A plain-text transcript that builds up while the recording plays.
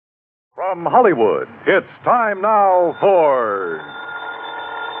From Hollywood, it's time now for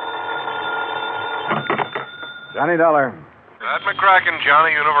Johnny Dollar. Pat McCracken,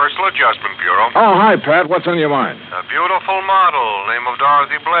 Johnny, Universal Adjustment Bureau. Oh, hi, Pat. What's on your mind? A beautiful model, name of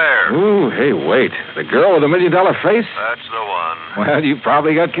Dorothy Blair. Ooh, hey, wait. The girl with the $1 million face? That's the one. Well, you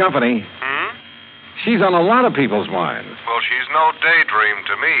probably got company. She's on a lot of people's minds. Well, she's no daydream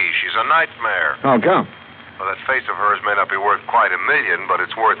to me. She's a nightmare. How come? Well, that face of hers may not be worth quite $1 million, but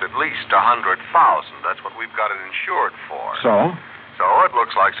it's worth at least 100,000. That's what we've got it insured for. So? So it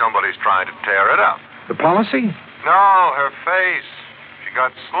looks like somebody's trying to tear it up. The policy? No, her face. She got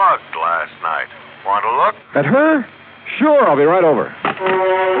slugged last night. Want to look? At her? Sure, I'll be right over.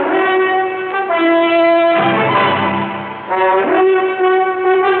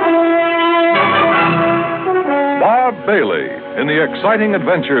 Bob Bailey in the exciting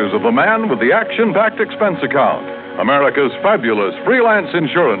adventures of the man with the action-packed expense account. America's fabulous freelance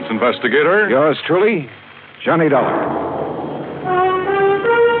insurance investigator. Yours truly, Johnny Dollar.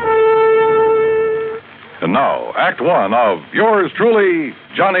 And now, Act One of yours truly,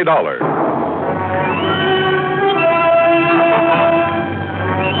 Johnny Dollar.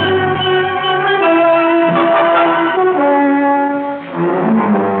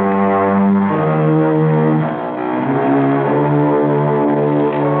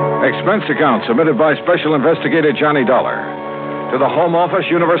 Expense account submitted by Special Investigator Johnny Dollar to the Home Office,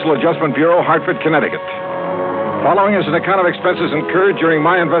 Universal Adjustment Bureau, Hartford, Connecticut. Following is an account of expenses incurred during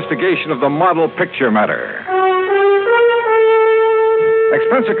my investigation of the model picture matter.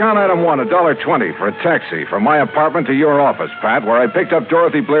 Expense account item 1, $1.20 for a taxi from my apartment to your office, Pat, where I picked up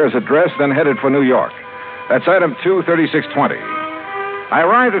Dorothy Blair's address, then headed for New York. That's item 2, $36.20. I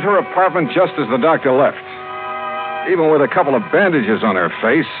arrived at her apartment just as the doctor left. Even with a couple of bandages on her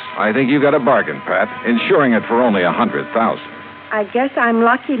face, I think you got a bargain, Pat, insuring it for only $100,000. I guess I'm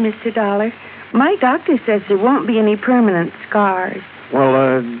lucky, Mr. Dollar. My doctor says there won't be any permanent scars.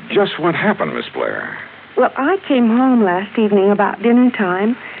 Well, just what happened, Miss Blair? Well, I came home last evening about dinner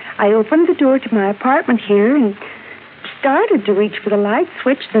time. I opened the door to my apartment here and started to reach for the light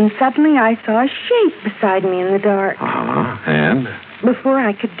switch. Then suddenly I saw a shape beside me in the dark. And? Before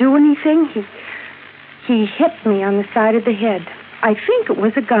I could do anything, he hit me on the side of the head. I think it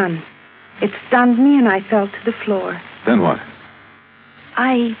was a gun. It stunned me and I fell to the floor. Then what?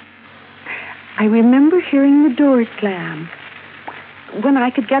 I remember hearing the door slam. When I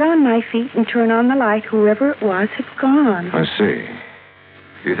could get on my feet and turn on the light, whoever it was had gone. I see.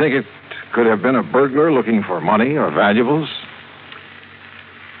 You think it could have been a burglar looking for money or valuables?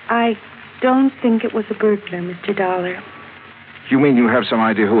 I don't think it was a burglar, Mr. Dollar. You mean you have some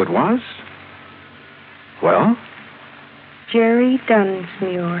idea who it was? Well? Jerry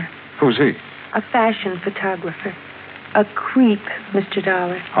Dunsmuir. Who's he? A fashion photographer. A creep, Mr.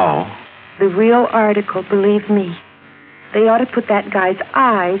 Dollar. Oh? The real article, believe me. They ought to put that guy's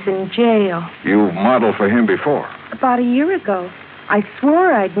eyes in jail. You modeled for him before? About a year ago. I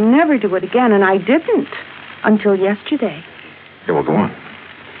swore I'd never do it again, and I didn't. Until yesterday. Yeah, well, go on.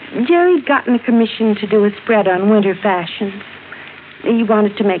 Jerry'd gotten a commission to do a spread on winter fashions. He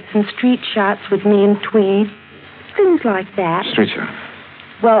wanted to make some street shots with me in tweed. Things like that. Street shot?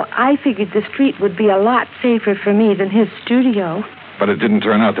 Well, I figured the street would be a lot safer for me than his studio. But it didn't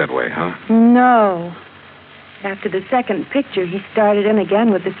turn out that way, huh? No. After the second picture, he started in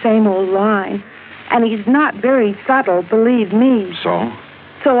again with the same old line. And he's not very subtle, believe me. So?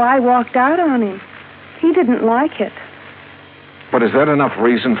 So I walked out on him. He didn't like it. But is that enough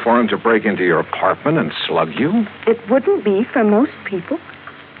reason for him to break into your apartment and slug you? It wouldn't be for most people.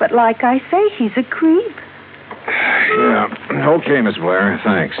 But like I say, he's a creep. Yeah. Okay, Miss Blair.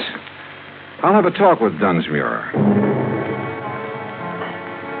 Thanks. I'll have a talk with Dunsmuir.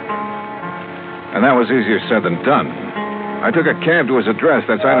 And that was easier said than done. I took a cab to his address.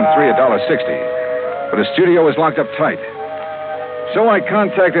 That's item 3, $1.60. But his studio was locked up tight. So I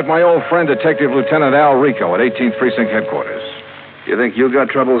contacted my old friend, Detective Lieutenant Al Rico at 18th Precinct Headquarters. You think you got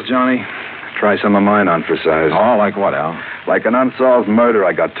troubles, Johnny? Try some of mine on for size. Oh, like what, Al? Like an unsolved murder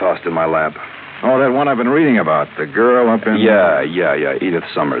I got tossed in my lap. Oh, that one I've been reading about. The girl up in... Yeah. Edith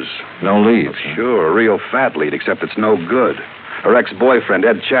Summers. No leads. Sure, a real fat lead, except it's no good. Her ex-boyfriend,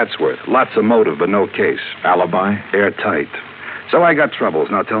 Ed Chatsworth. Lots of motive, but no case. Alibi? Airtight. So I got troubles.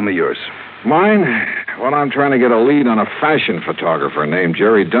 Now tell me yours. Mine? Well, I'm trying to get a lead on a fashion photographer named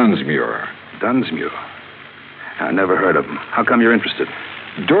Jerry Dunsmuir. Dunsmuir? I never heard of him. How come you're interested?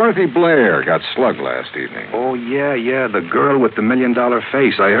 Dorothy Blair got slugged last evening. Oh, yeah. The girl with the $1 million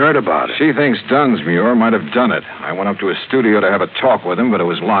face. I heard about it. She thinks Dunsmuir might have done it. I went up to his studio to have a talk with him, but it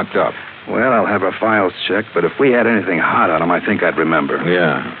was locked up. Well, I'll have her files checked, but if we had anything hot on him, I think I'd remember.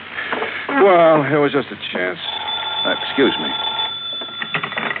 Yeah. Well, it was just a chance. Excuse me.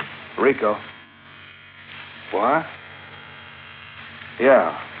 Rico. What?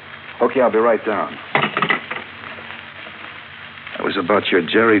 Yeah. Okay, I'll be right down. That was about your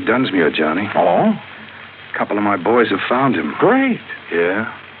Jerry Dunsmuir, Johnny. Oh? A couple of my boys have found him. Great.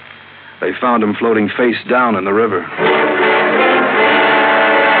 Yeah. They found him floating face down in the river.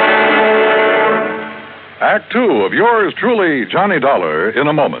 Act Two of yours truly, Johnny Dollar, in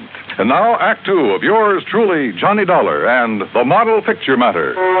a moment. And now, Act Two of yours truly, Johnny Dollar, and the Model Picture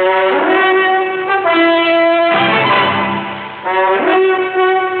Matter.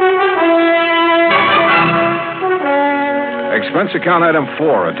 Expense account item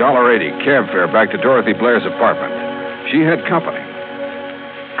 4, $1.80, cab fare back to Dorothy Blair's apartment. She had company.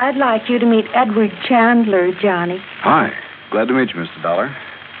 I'd like you to meet Edward Chandler, Johnny. Hi. Glad to meet you, Mr. Dollar.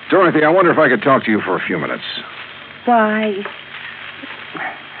 Dorothy, I wonder if I could talk to you for a few minutes. Why,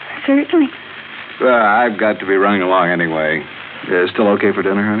 certainly. I've got to be running along anyway. Still okay for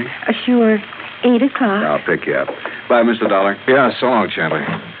dinner, honey? Sure. 8 o'clock. I'll pick you up. Bye, Mr. Dollar. Yeah, so long, Chandler.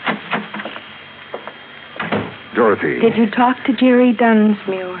 Dorothy. Did you talk to Jerry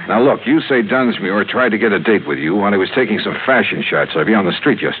Dunsmuir? Now, look, you say Dunsmuir tried to get a date with you when he was taking some fashion shots of you on the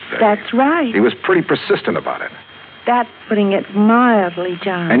street yesterday. That's right. He was pretty persistent about it. That's putting it mildly,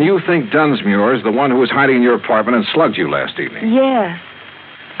 John. And you think Dunsmuir is the one who was hiding in your apartment and slugged you last evening? Yes.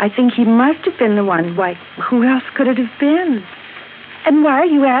 I think he must have been the one. Why, who else could it have been? And why are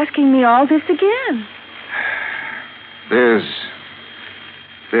you asking me all this again? There's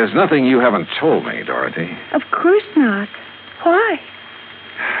nothing you haven't told me, Dorothy. Of course not. Why?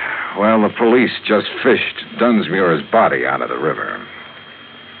 Well, the police just fished Dunsmuir's body out of the river.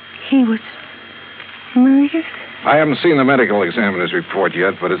 He was murdered? I haven't seen the medical examiner's report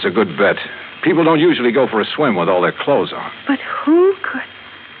yet, but it's a good bet. People don't usually go for a swim with all their clothes on. But who could...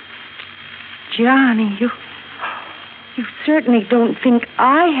 Johnny, you certainly don't think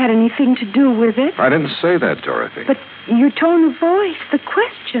I had anything to do with it. I didn't say that, Dorothy. But your tone of voice, the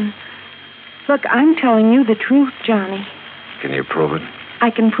question. Look, I'm telling you the truth, Johnny. Can you prove it? I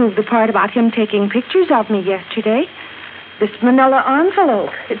can prove the part about him taking pictures of me yesterday. This manila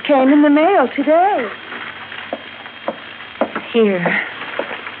envelope. It came in the mail today. Here.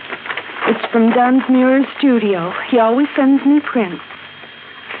 It's from Dunsmuir's studio. He always sends me prints.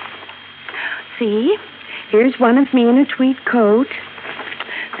 See? Here's one of me in a tweed coat.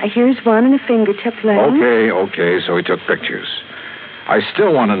 Here's one in a fingertip length. Okay, so he took pictures. I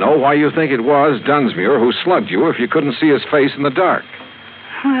still want to know why you think it was Dunsmuir who slugged you if you couldn't see his face in the dark.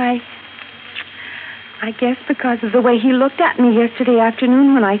 Why, I guess because of the way he looked at me yesterday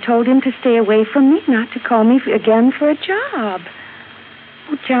afternoon when I told him to stay away from me, not to call me again for a job.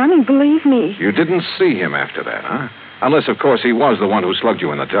 Oh, Johnny, believe me. You didn't see him after that, huh? Unless, of course, he was the one who slugged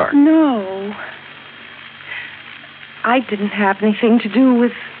you in the dark. No. I didn't have anything to do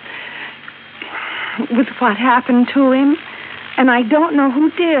with what happened to him, and I don't know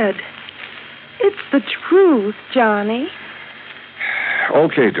who did. It's the truth, Johnny.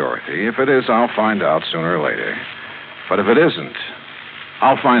 Okay, Dorothy. If it is, I'll find out sooner or later. But if it isn't,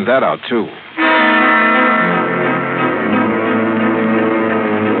 I'll find that out, too.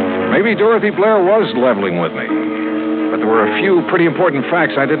 Maybe Dorothy Blair was leveling with me, but there were a few pretty important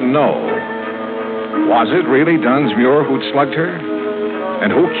facts I didn't know. Was it really Dunsmuir who'd slugged her?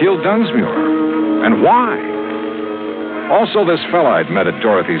 And who killed Dunsmuir? And why? Also, this fella I'd met at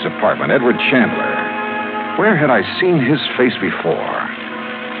Dorothy's apartment, Edward Chandler. Where had I seen his face before?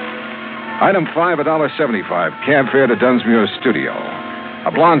 Item 5, $1.75, cab fare to Dunsmuir's studio.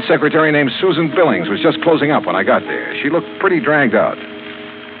 A blonde secretary named Susan Billings was just closing up when I got there. She looked pretty dragged out.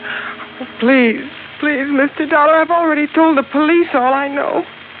 Please, Mr. Dollar, I've already told the police all I know.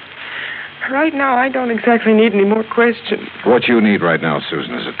 Right now, I don't exactly need any more questions. What you need right now,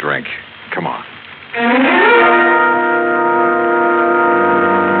 Susan, is a drink. Come on.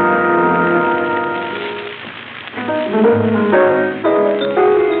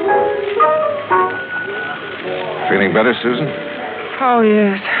 Feeling better, Susan? Oh,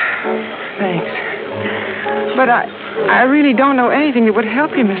 yes. Thanks. But I really don't know anything that would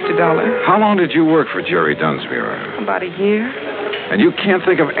help you, Mr. Dollar. How long did you work for Jerry Dunsmuir? About a year. And you can't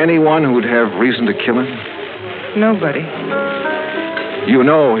think of anyone who'd have reason to kill him? Nobody. You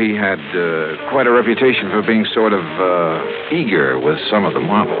know he had quite a reputation for being sort of eager with some of the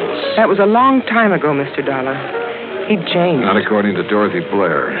models. That was a long time ago, Mr. Dollar. He'd changed. Not according to Dorothy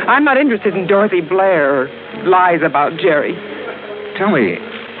Blair. I'm not interested in Dorothy Blair or lies about Jerry. Tell me,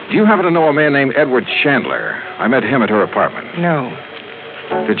 do you happen to know a man named Edward Chandler? I met him at her apartment. No.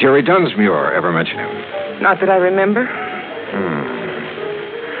 Did Jerry Dunsmuir ever mention him? Not that I remember.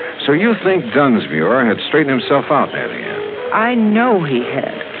 So you think Dunsmuir had straightened himself out near the end? I know he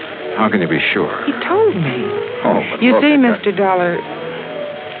had. How can you be sure? He told me. Oh, but You look, see, I- Mr. Dollar,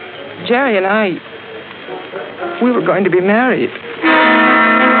 Jerry and I, we were going to be married.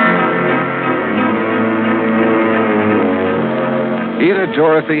 Either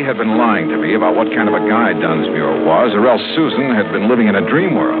Dorothy had been lying to me about what kind of a guy Dunsmuir was, or else Susan had been living in a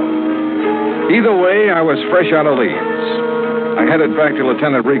dream world. Either way, I was fresh out of Leeds. I headed back to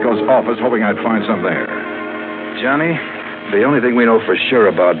Lieutenant Rico's office, hoping I'd find some there. Johnny, the only thing we know for sure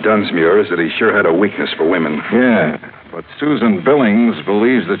about Dunsmuir is that he sure had a weakness for women. Yeah, but Susan Billings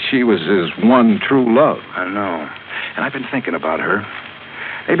believes that she was his one true love. I know. And I've been thinking about her.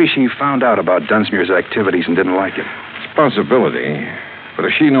 Maybe she found out about Dunsmuir's activities and didn't like him. It's a possibility. But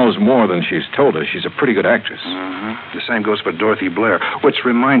if she knows more than she's told us, she's a pretty good actress. Mm-hmm. The same goes for Dorothy Blair, which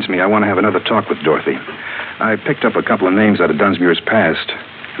reminds me I want to have another talk with Dorothy. I picked up a couple of names out of Dunsmuir's past,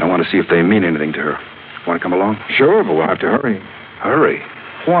 and I want to see if they mean anything to her. Want to come along? Sure, but we'll have to hurry. Hurry.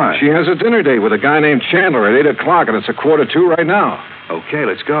 Why? She has a dinner date with a guy named Chandler at 8 o'clock, and it's 1:45 right now. Okay,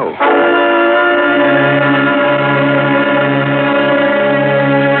 let's go.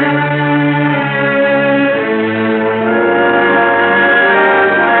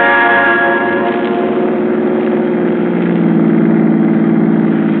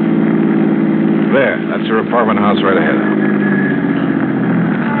 There, that's her apartment house right ahead.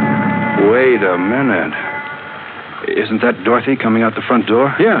 Wait a minute. Isn't that Dorothy coming out the front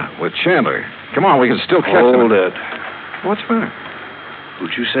door? Yeah, with Chandler. Come on, we can still catch them. Hold it. What's the matter?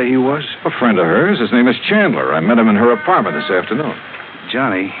 Who'd you say he was? A friend of hers. His name is Chandler. I met him in her apartment this afternoon.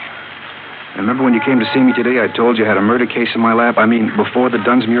 Johnny, remember when you came to see me today, I told you I had a murder case in my lap? I mean, before the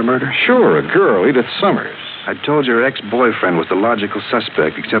Dunsmuir murder? Sure, a girl, Edith Summers. I told you her ex-boyfriend was the logical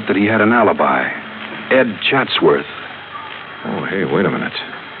suspect, except that he had an alibi. Ed Chatsworth. Oh, hey, wait a minute.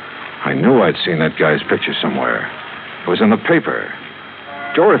 I knew I'd seen that guy's picture somewhere. It was in the paper.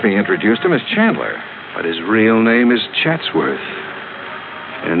 Dorothy introduced him as Chandler. But his real name is Chatsworth.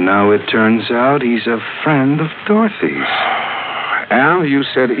 And now it turns out he's a friend of Dorothy's. Al, you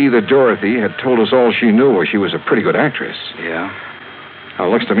said either Dorothy had told us all she knew or she was a pretty good actress. Yeah? Well,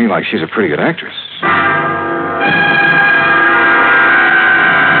 it looks to me like she's a pretty good actress.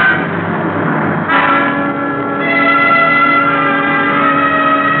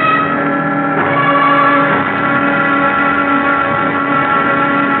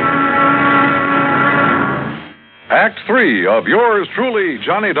 Act 3 of yours truly,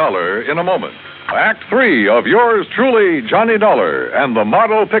 Johnny Dollar, in a moment. Act 3 of yours truly, Johnny Dollar, and the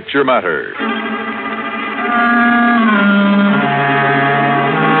Model Picture Matter.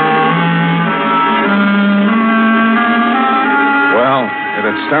 Well, it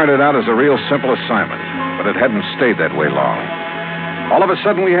had started out as a real simple assignment, but it hadn't stayed that way long. All of a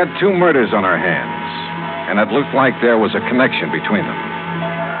sudden, we had 2 murders on our hands, and it looked like there was a connection between them.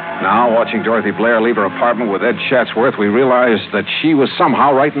 Now, watching Dorothy Blair leave her apartment with Ed Chatsworth, we realized that she was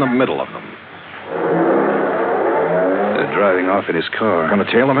somehow right in the middle of them. They're driving off in his car. Gonna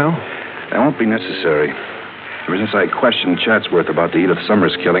tail them, Al? That won't be necessary. Ever since I questioned Chatsworth about the Edith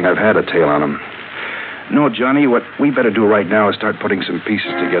Summers killing, I've had a tail on him. No, Johnny, what we better do right now is start putting some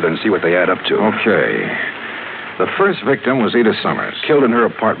pieces together and see what they add up to. Okay. The first victim was Edith Summers. Killed in her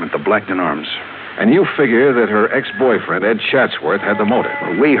apartment, the Blackton Arms. And you figure that her ex-boyfriend, Ed Chatsworth, had the motive.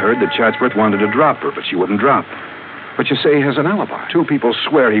 Well, we heard that Chatsworth wanted to drop her, but she wouldn't drop. But you say he has an alibi. 2 people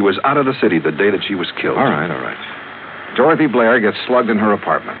swear he was out of the city the day that she was killed. All right. Dorothy Blair gets slugged in her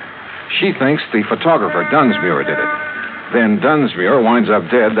apartment. She thinks the photographer, Dunsmuir, did it. Then Dunsmuir winds up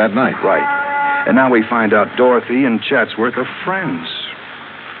dead that night. Right. And now we find out Dorothy and Chatsworth are friends.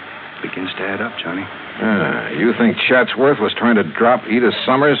 Begins to add up, Johnny. You think Chatsworth was trying to drop Edith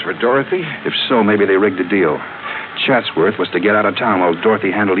Summers for Dorothy? If so, maybe they rigged a deal. Chatsworth was to get out of town while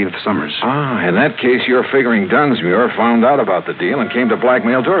Dorothy handled Edith Summers. In that case, you're figuring Dunsmuir found out about the deal and came to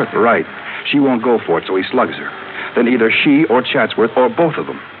blackmail Dorothy. Right. She won't go for it, so he slugs her. Then either she or Chatsworth, or both of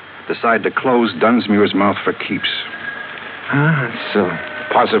them, decide to close Dunsmuir's mouth for keeps. It's a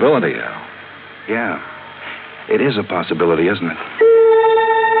possibility, Al. Yeah. It is a possibility, isn't it?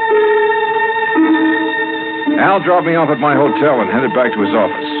 Al dropped me off at my hotel and headed back to his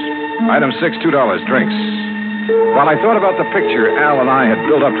office. Item 6, $2, drinks. While I thought about the picture Al and I had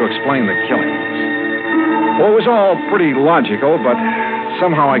built up to explain the killings. Well, it was all pretty logical, but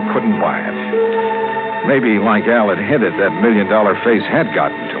somehow I couldn't buy it. Maybe, like Al had hinted, that $1 million face had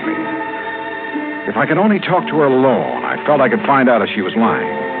gotten to me. If I could only talk to her alone, I felt I could find out if she was lying.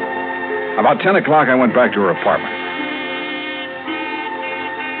 About 10 o'clock, I went back to her apartment.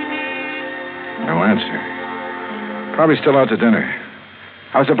 No answer. Probably still out to dinner.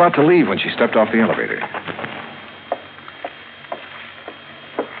 I was about to leave when she stepped off the elevator.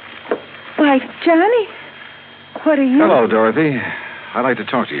 Why, Johnny, what are you... Hello, Dorothy. I'd like to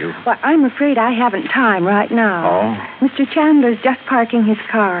talk to you. Well, I'm afraid I haven't time right now. Oh? Mr. Chandler's just parking his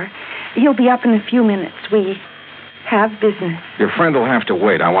car. He'll be up in a few minutes. We have business. Your friend will have to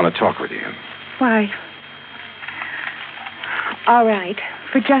wait. I want to talk with you. Why? All right,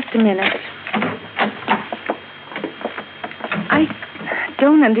 for just a minute. I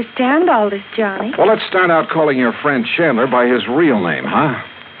don't understand all this, Johnny. Well, let's start out calling your friend Chandler by his real name, huh?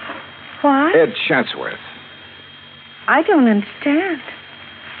 What? Ed Chatsworth. I don't understand.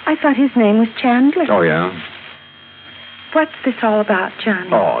 I thought his name was Chandler. Oh, yeah? What's this all about, Johnny?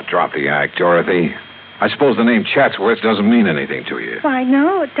 Oh, drop the act, Dorothy. I suppose the name Chatsworth doesn't mean anything to you. Why,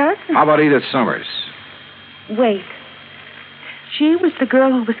 no, it doesn't. How about Edith Summers? Wait. She was the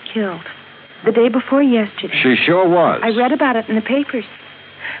girl who was killed the day before yesterday. She sure was. I read about it in the papers.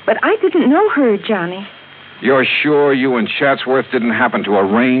 But I didn't know her, Johnny. You're sure you and Chatsworth didn't happen to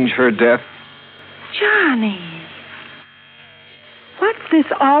arrange her death? Johnny. What's this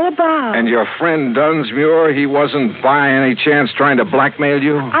all about? And your friend Dunsmuir, he wasn't by any chance trying to blackmail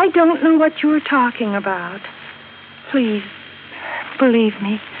you? I don't know what you're talking about. Please, believe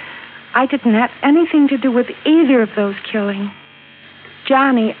me, I didn't have anything to do with either of those killings.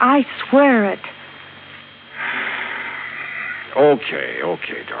 Johnny, I swear it.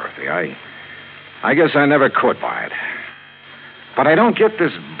 Okay, Dorothy. I guess I never could buy it. But I don't get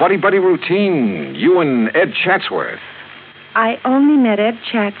this buddy-buddy routine, you and Ed Chatsworth. I only met Ed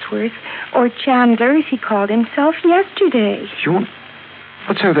Chatsworth, or Chandler, as he called himself, yesterday.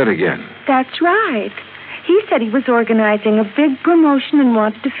 Let's have that again. That's right. He said he was organizing a big promotion and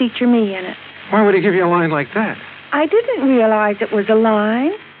wanted to feature me in it. Why would he give you a line like that? I didn't realize it was a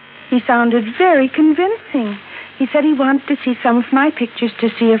line. He sounded very convincing. He said he wanted to see some of my pictures to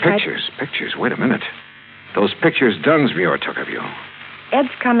see if Pictures? Wait a minute. Those pictures Dunsmuir took of you. Ed's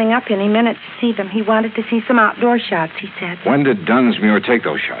coming up any minute to see them. He wanted to see some outdoor shots, he said. When did Dunsmuir take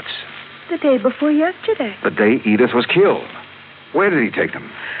those shots? The day before yesterday. The day Edith was killed. Where did he take them?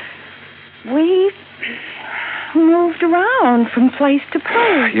 We moved around from place to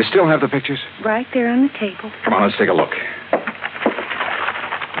place. You still have the pictures? Right there on the table. Come on, let's take a look.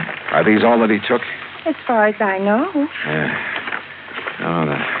 Are these all that he took? As far as I know. No,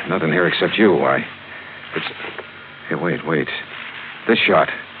 nothing here except you. Hey, wait. This shot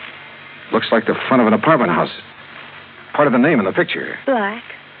looks like the front of an apartment house. Part of the name in the picture. Black.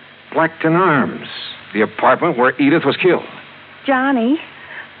 Blackton Arms. The apartment where Edith was killed. Johnny,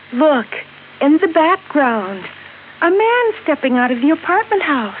 look. In the background. A man stepping out of the apartment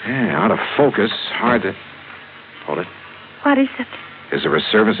house. Yeah, out of focus. Hard to... Hold it. What is it? Is there a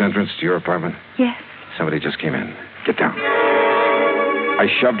service entrance to your apartment? Yes. Somebody just came in. Get down. I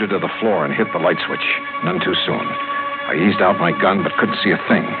shoved her to the floor and hit the light switch. None too soon. I eased out my gun but couldn't see a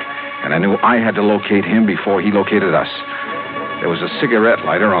thing. And I knew I had to locate him before he located us. There was a cigarette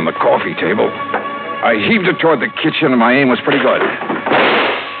lighter on the coffee table. I heaved it toward the kitchen and my aim was pretty good.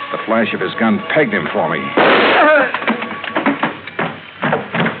 The flash of his gun pegged him for me.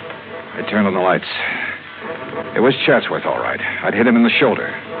 I turned on the lights. It was Chatsworth, all right. I'd hit him in the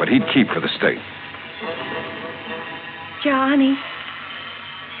shoulder, but he'd keep for the state. Johnny.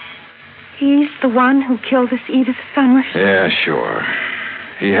 He's the one who killed this Edith Summers. Yeah, sure.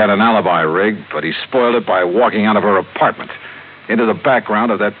 He had an alibi rigged, but he spoiled it by walking out of her apartment into the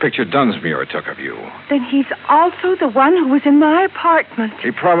background of that picture Dunsmuir took of you. Then he's also the one who was in my apartment.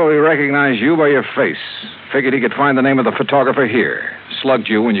 He probably recognized you by your face. Figured he could find the name of the photographer here. Slugged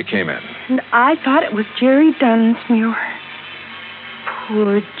you when you came in. And I thought it was Jerry Dunsmuir.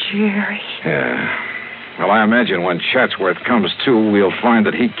 Poor Jerry. Yeah. Well, I imagine when Chatsworth comes to, we'll find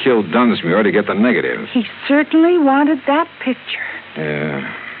that he killed Dunsmuir to get the negative. He certainly wanted that picture.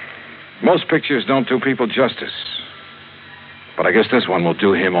 Yeah. Most pictures don't do people justice. But I guess this one will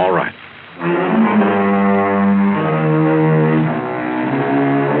do him all right.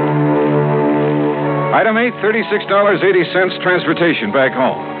 Item 8, $36.80 transportation back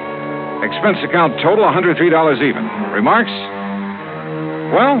home. Expense account total, $103 even. Remarks?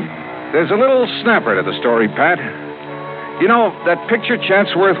 Well, there's a little snapper to the story, Pat. You know, that picture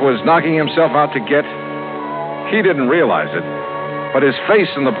Chatsworth was knocking himself out to get? He didn't realize it, but his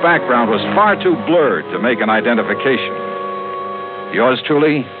face in the background was far too blurred to make an identification. Yours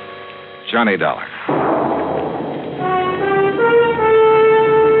truly, Johnny Dollar.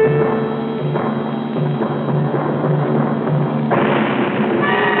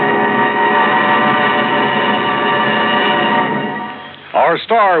 Our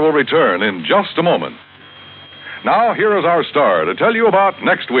star will return in just a moment. Now, here is our star to tell you about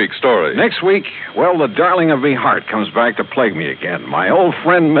next week's story. Next week, well, the darling of me heart comes back to plague me again. My old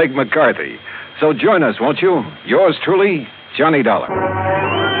friend Meg McCarthy. So join us, won't you? Yours truly, Johnny Dollar.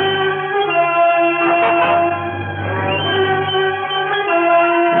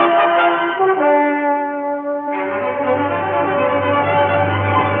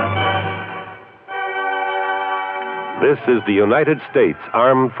 This is the United States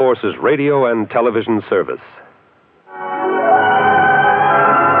Armed Forces Radio and Television Service.